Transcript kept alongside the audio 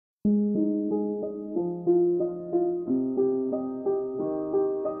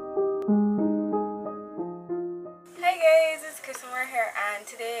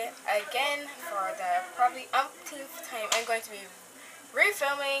going to be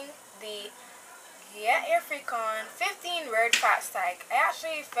refilming the Get Your Freak On 15 word facts tag. I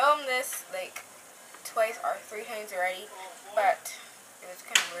actually filmed this like twice or 3 times already, but it was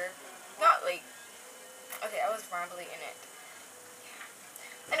kind of weird. Not like, okay, I was rambling in it.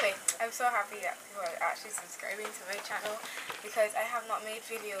 Anyway, I'm so happy that people are actually subscribing to my channel because I have not made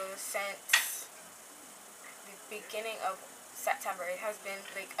videos since the beginning of September. It has been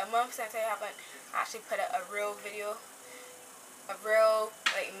like a month since I haven't actually put out a real video, a real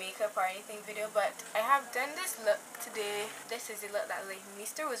like makeup or anything video, but I have done this look today. This is the look that like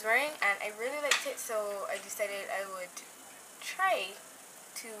Mister was wearing and I really liked it, so I decided I would try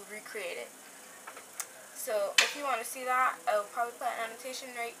to recreate it. So if you want to see that, I'll probably put an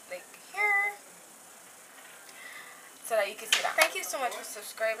annotation right like here so that you can see that. Thank you so much for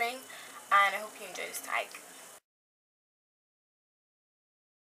subscribing and I hope you enjoy this tag.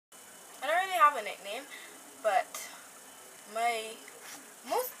 I don't really have a nickname, but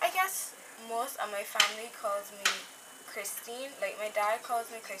most of my family calls me Christine. Like my dad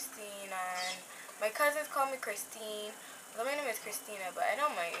calls me Christine and my cousins call me Christine. Well, my name is Christina, but I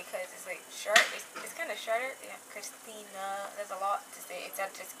don't mind because it's like short. It's kind of shorter. Yeah, Christina. There's a lot to say. It's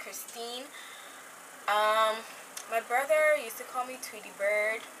not just Christine. My brother used to call me Tweety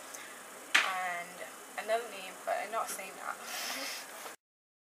Bird and another name, but I'm not saying that.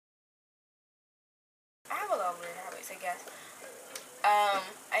 I have a lot of weird habits, I guess.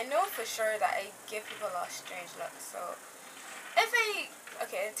 I know for sure that I give people a lot of strange looks. So if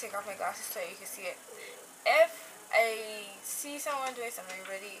I'll take off my glasses so you can see it. If I see someone doing something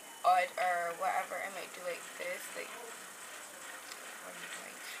really odd or whatever, I might do like this, like, what are you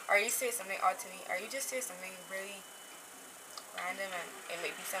doing? Or you say something odd to me, or you just say something really random and it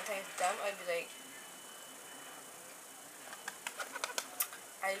might be sometimes dumb, I'd be like,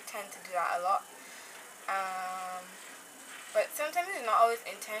 I tend to do that a lot. But sometimes it's not always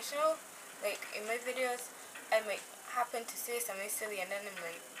intentional. Like in my videos, I might happen to say something silly and then I'm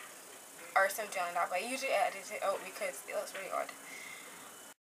like, or something like that, but I usually edit it out because it looks really odd.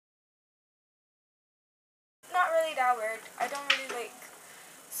 Not really that weird. I don't really like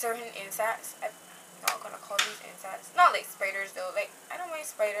certain insects. I'm not gonna call these insects. Not like spiders though. Like I don't like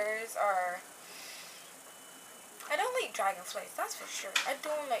spiders, or I don't like dragonflies. That's for sure. I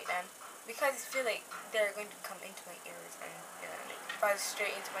don't like them because I feel like they're going to come into my ears and like buzz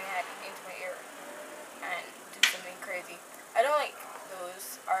straight into my head, into my ear, and do something crazy. I don't like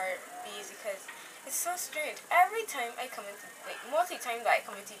those or bees because it's so strange. Every time I come into, like most of the time that I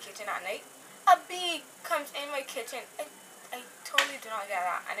come into the kitchen at night, a bee comes in my kitchen. I totally do not get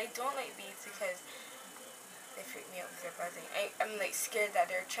that, and I don't like bees because they freak me out because they're buzzing. I'm like scared that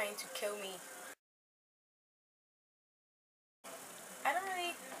they're trying to kill me.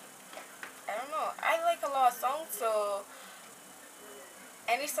 I don't know. I like a lot of songs, so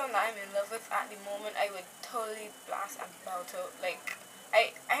any song that I'm in love with at the moment, I would totally blast and belt out. Like,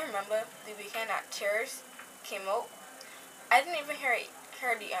 I remember the weekend that Cheers came out. I didn't even hear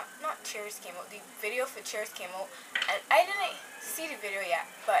the, not Cheers came out, the video for Cheers came out, and I didn't see the video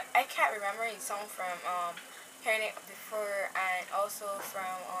yet, but I can't remember the song from, hearing it before, and also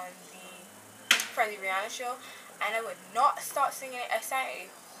from the Rihanna show, and I would not stop singing it. I sang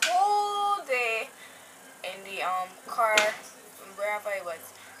it the whole day in the, car, wherever I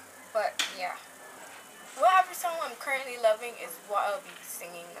was. But yeah, whatever song I'm currently loving is what I'll be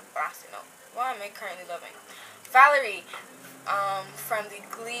singing and blasting out. What am I currently loving? Valerie, from the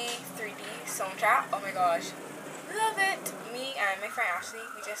Glee 3D soundtrack. Oh my gosh, love it. Me and my friend Ashley,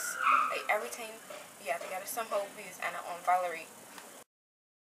 we just like every time we get together somehow we just end up on Valerie.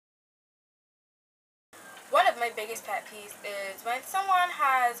 One of my biggest pet peeves is when someone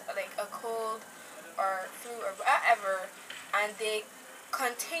has like a cold or flu or whatever and they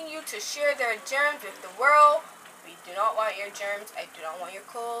continue to share their germs with the world. We do not want your germs. I do not want your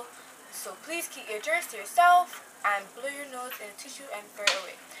cold. So please keep your germs to yourself and blow your nose in a tissue and throw it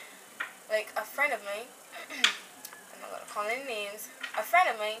away. Like a friend of mine, I'm not going to call any names, a friend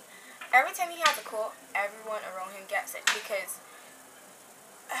of mine, every time he has a cold, everyone around him gets it because,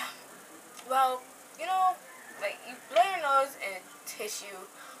 well, you know, like you blow your nose in a tissue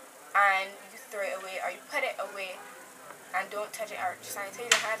and you throw it away or you put it away and don't touch it or sanitize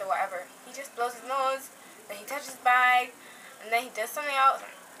your hands or whatever. He just blows his nose, then he touches his bag, and then he does something else.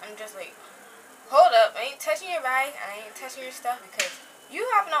 I'm just like, hold up, I ain't touching your bag and I ain't touching your stuff because you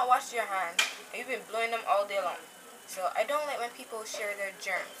have not washed your hands and you've been blowing them all day long. So I don't like when people share their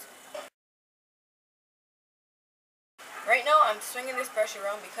germs. Right now I'm swinging this brush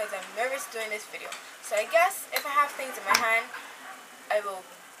around because I'm nervous doing this video. So I guess if I have things in my hand, I will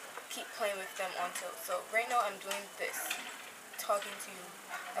keep playing with them until. So right now I'm doing this, talking to you.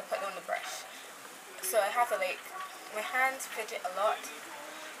 I put down the brush. So I have to like, my hands fidget a lot.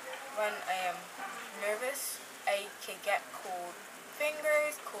 When I am nervous, I can get cold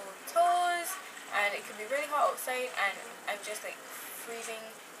fingers, cold toes, and it can be really hot outside and I'm just like freezing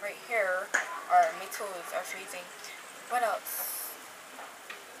right here, or my toes are freezing. What else?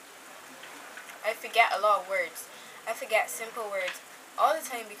 I forget a lot of words. I forget simple words all the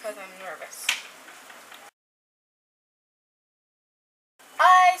time because I'm nervous.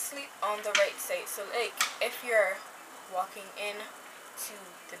 I sleep on the right side, so like if you're walking in to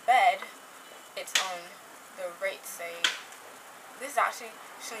the bed, it's on the right side. This is actually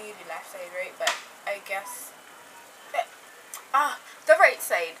showing you the left side, right? But I guess the right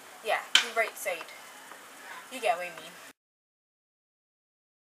side. Yeah, the right side. You get what I mean.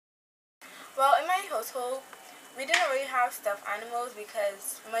 Well, in my household, we didn't really have stuffed animals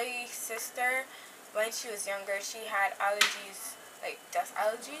because my sister, when she was younger, she had allergies, like dust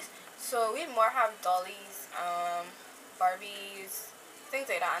allergies. So we more have dollies, Barbies, things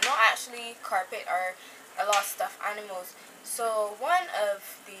like that. Not actually carpet or a lot of stuffed animals. So one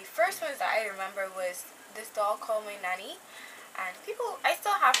of the first ones that I remember was this doll called my nanny. And people, I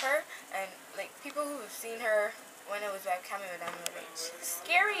still have her, and like people who have seen her when I was webcamming with them were like, she's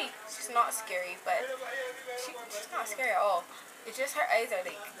scary. She's not scary, but she's not scary at all. It's just her eyes are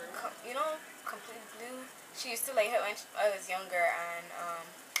like, you know, completely blue. She used to like it when I was younger and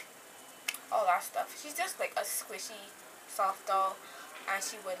all that stuff. She's just like a squishy, soft doll, and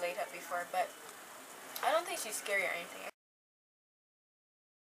she would light up before, but I don't think she's scary or anything.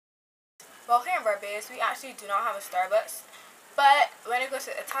 Well, here in Barbados, we actually do not have a Starbucks. But when I go to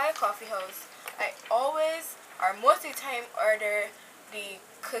the Italian coffee house, I always, or most of the time, order the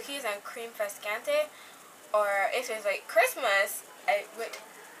cookies and cream frescante. Or if it's like Christmas, I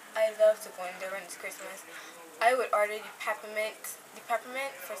love to go in there when it's Christmas. I would order the peppermint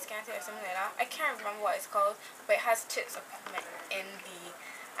frescante or something like that. I can't remember what it's called, but it has chips of peppermint in the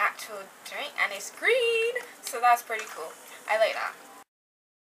actual drink, and it's green, so that's pretty cool. I like that.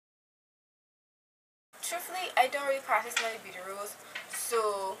 Truthfully, I don't really practice many beauty rules,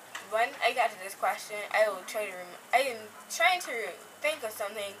 so when I get to this question, I will try to I am trying to think of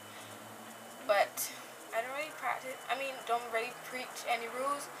something, but I don't really practice. I mean, don't really preach any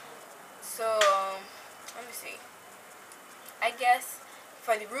rules. So let me see. I guess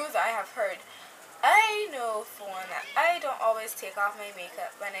for the rules I have heard, I know for one that I don't always take off my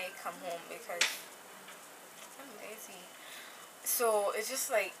makeup when I come home because I'm lazy. So it's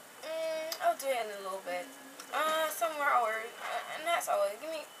just like, I'll do it in a little bit, somewhere or, and that's all.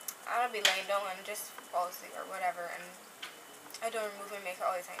 I'll be laying down and just fall asleep or whatever, and I don't remove my makeup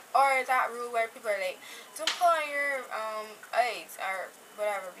all the time. Or that rule where people are like, don't pull on your eyes or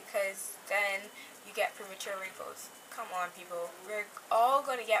whatever because then you get premature wrinkles. Come on, people. We're all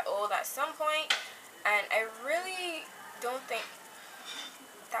gonna get old at some point, and I really don't think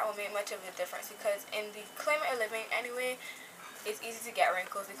that will make much of a difference because in the climate I live in anyway, it's easy to get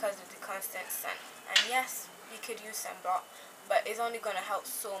wrinkles because of the constant sun. And yes, you could use sunblock, but it's only going to help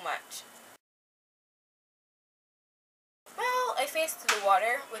so much. Well, I face to the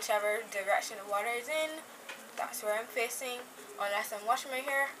water, whichever direction the water is in, that's where I'm facing, unless I'm washing my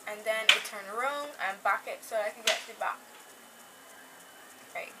hair, and then I turn around and back it so I can get to the back.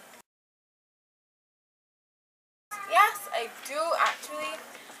 Right. Yes, I do actually.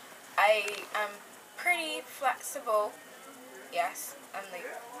 I am pretty flexible. Yes, I'm like,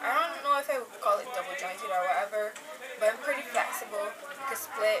 I don't know if I would call it double jointed or whatever, but I'm pretty flexible. You could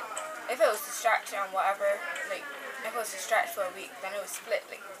split, if it was to stretch and whatever, like, if it was to stretch for a week, then it would split,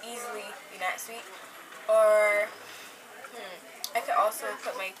 like, easily the next week. Or, I could also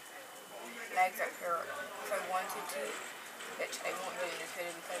put my legs up here if I wanted to, which I won't do in this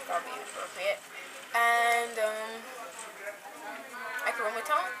video because that'll be inappropriate. And, I could roll my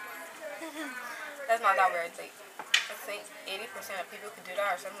tongue. That's not that weird, like, I think 80% of people could do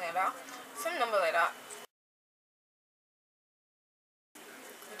that or something like that. Some number like that.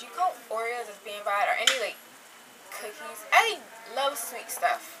 Would you call Oreos as being bad or any like cookies? I love sweet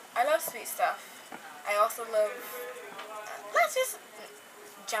stuff. I love sweet stuff. I also love, let's just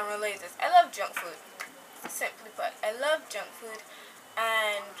generalize this. I love junk food. Simply put, I love junk food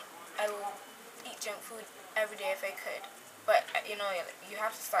and I will eat junk food every day if I could. But you know, you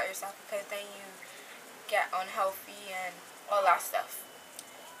have to start yourself because then you get unhealthy and all that stuff.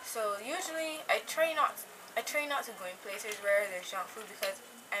 So usually I try not to go in places where there's junk food because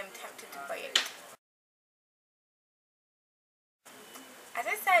I'm tempted to buy it. As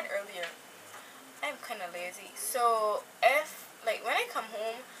I said earlier, I'm kind of lazy. So if like when I come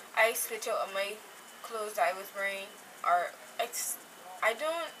home, I switch out of my clothes that I was wearing, or I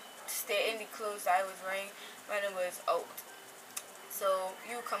don't stay in the clothes that I was wearing when I was out. So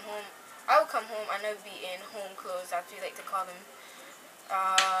I would come home and I would be in home clothes, as we like to call them.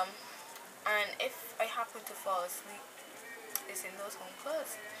 And if I happen to fall asleep, it's in those home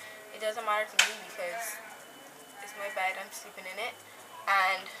clothes. It doesn't matter to me because it's my bed, I'm sleeping in it.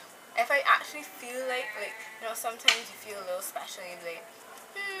 And if I actually feel like sometimes you feel a little special, you're like,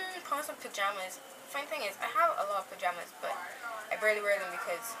 put on some pajamas. Funny thing is, I have a lot of pajamas, but I barely wear them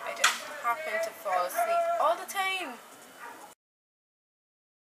because I just happen to fall asleep all the time.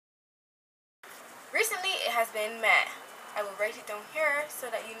 Recently, it has been meh. I will write it down here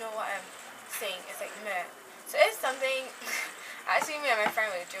so that you know what I'm saying. It's like meh. So it's something. Actually, me and my friend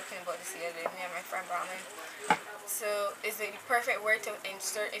were joking about this the other day. Me and my friend Brahman. So it's like the perfect word to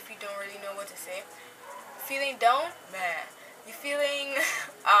insert if you don't really know what to say. Feeling down? Meh. You feeling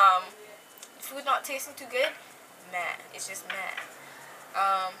food not tasting too good? Meh. It's just meh.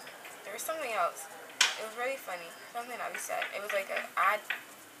 There was something else. It was really funny. Something that we said. It was like an ad.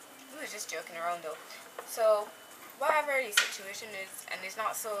 We were just joking around though. So whatever the situation is, and it's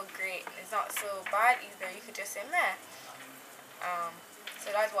not so great, and it's not so bad either, you could just say meh. So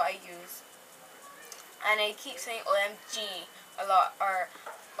that's what I use. And I keep saying OMG a lot, or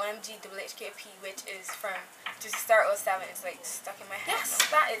OMG WHKP, which is from JuicyStar07. It's like stuck in my head. Yes,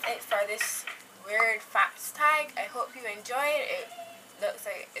 that is it for this weird facts tag. I hope you enjoyed it. It looks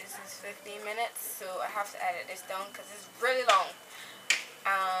like this is 15 minutes, so I have to edit this down because it's really long.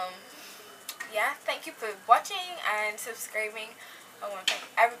 Yeah, thank you for watching and subscribing. I want to thank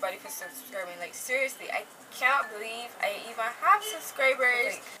everybody for subscribing. Like, seriously, I cannot believe I even have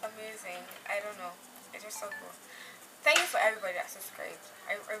subscribers. Like, amazing. I don't know. It's just so cool. Thank you for everybody that subscribed.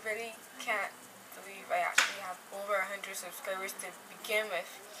 I really can't believe I actually have over 100 subscribers to begin with.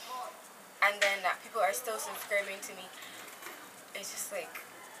 And then that people are still subscribing to me. It's just like,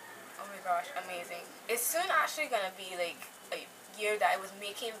 oh my gosh, amazing. It's soon actually going to be like a year that I was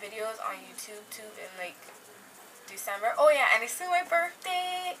making videos on YouTube too, in like December. Oh yeah, and it's still my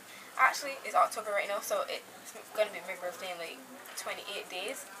birthday. Actually, it's October right now, so it's gonna be my birthday in like 28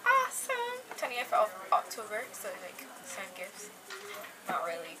 days. Awesome. 28th of October, so like send gifts. Not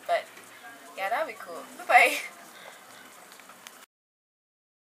really, but yeah, that'd be cool. Bye bye.